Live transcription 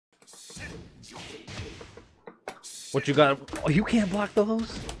What you got? Oh, you can't block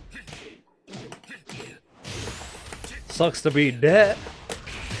those? Sucks to be dead.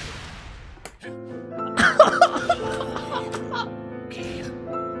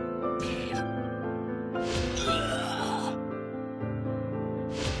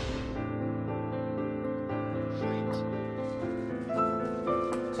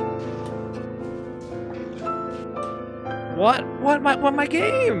 What? What my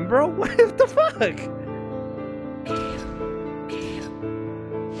game, bro? What the fuck?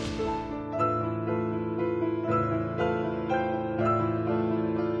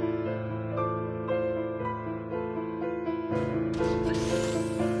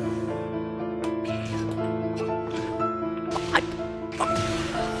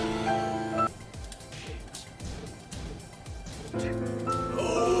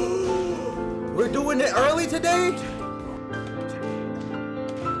 We're doing it early today?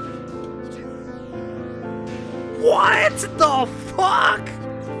 What the fuck?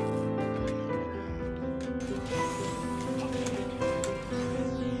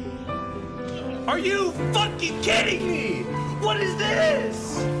 Are you fucking kidding me? What is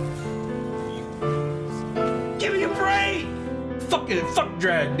this? Give me a break! Fuck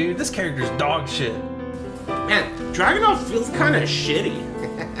Drag, dude. This character's dog shit. Man, Dragunov feels kind of shitty.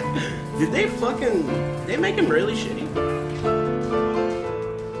 Did they make him really shitty?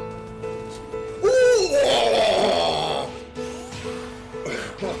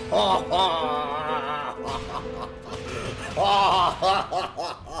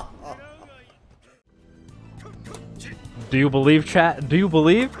 Do you believe, chat? Do you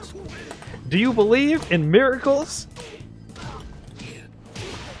believe? Do you believe in miracles?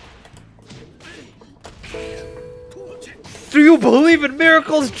 Do you believe in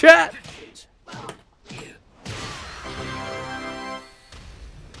miracles, chat?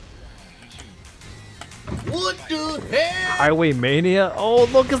 What the hell? Highway Mania? Oh,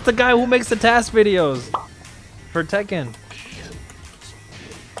 look, it's the guy who makes the task videos for Tekken.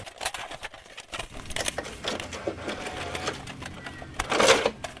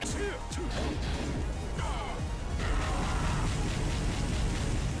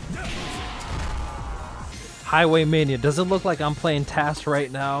 Highway Mania. Does it look like I'm playing Task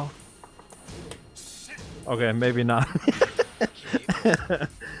right now? Okay, maybe not.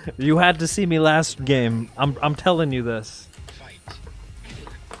 You had to see me last game. I'm telling you this.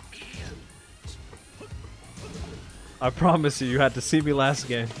 I promise you had to see me last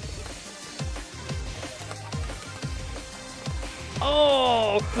game.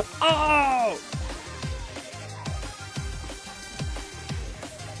 Oh! Oh!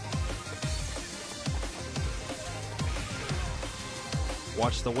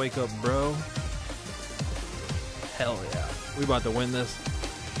 Watch the wake up, bro. Hell yeah. We about to win this.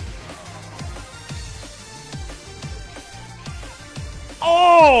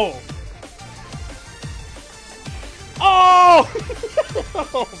 Oh! Oh!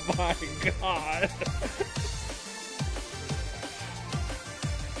 Oh my god.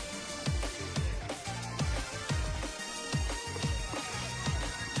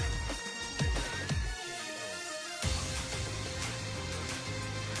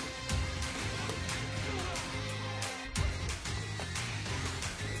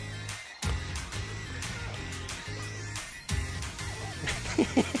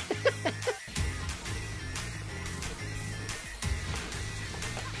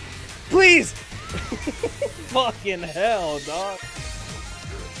 Please! Fucking hell, dog.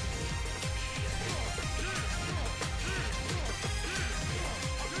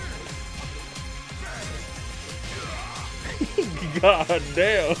 God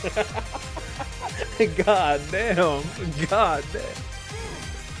damn. God damn. God damn.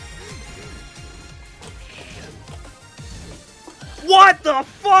 What the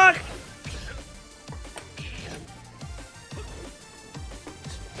fuck?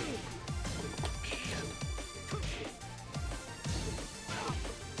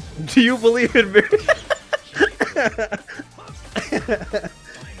 Do you believe in me?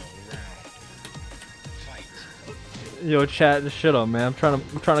 Yo, chat, just shut up, man. I'm trying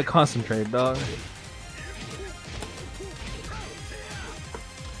to concentrate, dog.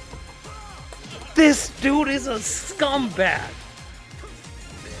 This dude is a scumbag.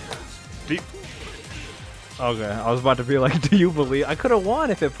 Okay, I was about to be like, do you believe? I could have won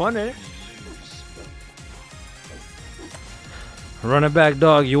if it punted. Run it back,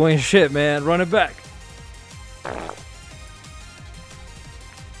 dog. You ain't shit, man. Run it back.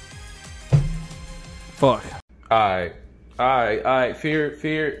 Fuck. Alright.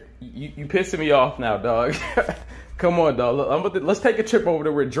 Fear. You pissing me off now, dog. Come on, dog. Let's take a trip over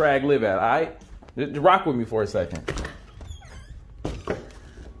to where Drag live at, all right? Rock with me for a second.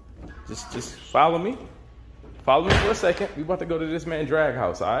 Just follow me. Follow me for a second. We about to go to this man Drag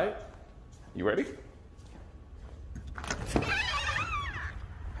house, all right? You ready?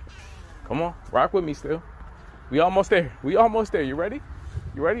 Come on, rock with me still. We almost there. We almost there. You ready?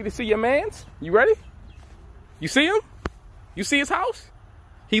 You ready to see your mans? You ready? You see him? You see his house?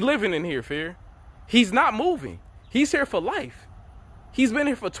 He living in here, Fear. He's not moving. He's here for life. He's been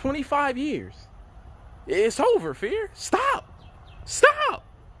here for 25 years. It's over, Fear. Stop. Stop.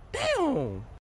 Damn.